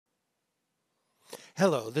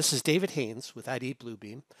Hello, this is David Haynes with ID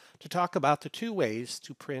Bluebeam to talk about the two ways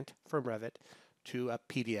to print from Revit to a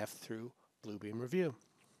PDF through Bluebeam Revu.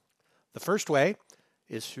 The first way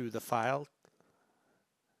is through the File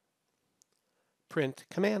Print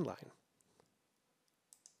command line.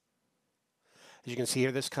 As you can see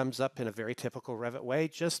here, this comes up in a very typical Revit way.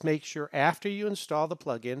 Just make sure after you install the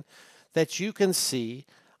plugin that you can see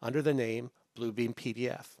under the name Bluebeam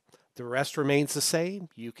PDF. The rest remains the same.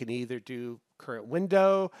 You can either do current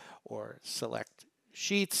window or select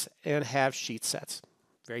sheets and have sheet sets.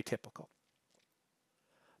 Very typical.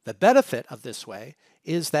 The benefit of this way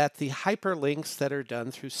is that the hyperlinks that are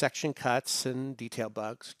done through section cuts and detail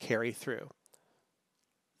bugs carry through.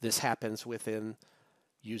 This happens within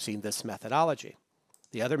using this methodology.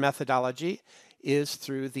 The other methodology is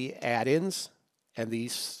through the add-ins and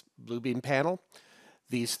these Bluebeam panel.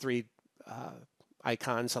 These three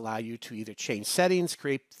icons allow you to either change settings,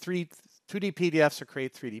 create 2D PDFs, or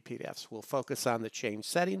create 3D PDFs. We'll focus on the change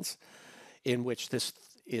settings, in which this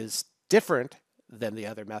is different than the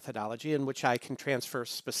other methodology, in which I can transfer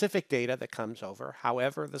specific data that comes over.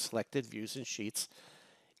 However, the selected views and sheets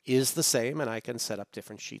is the same, and I can set up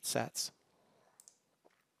different sheet sets.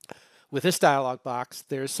 With this dialog box,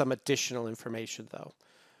 there's some additional information though.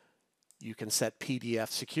 You can set PDF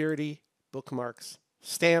security, bookmarks,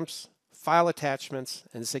 stamps, file attachments,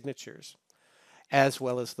 and signatures, as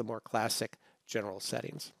well as the more classic general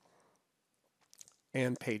settings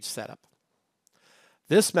and page setup.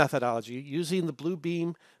 This methodology, using the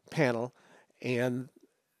Bluebeam panel and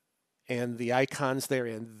the icons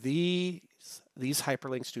therein, these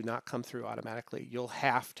hyperlinks do not come through automatically. You'll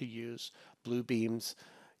have to use Bluebeam's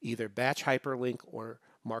either batch hyperlink or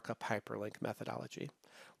markup hyperlink methodology.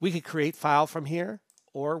 We could create file from here,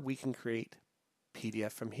 or we can create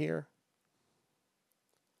PDF from here,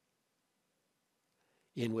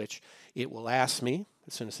 in which it will ask me,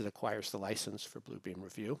 as soon as it acquires the license for Bluebeam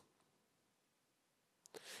Revu,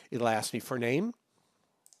 it'll ask me for name,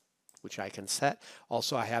 which I can set.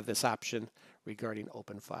 Also, I have this option regarding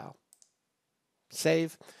open file.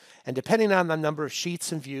 Save, and depending on the number of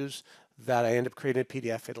sheets and views that I end up creating a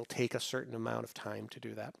PDF, it'll take a certain amount of time to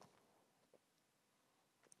do that.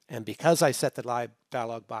 And because I set the live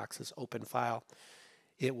dialog box as open file,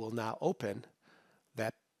 it will now open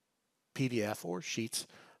that PDF or sheets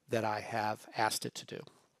that I have asked it to do.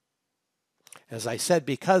 As I said,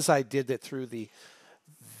 because I did it through the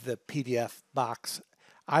PDF box,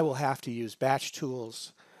 I will have to use batch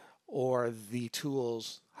tools or the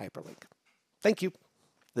tools hyperlink. Thank you.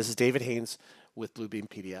 This is David Haynes with Bluebeam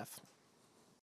PDF.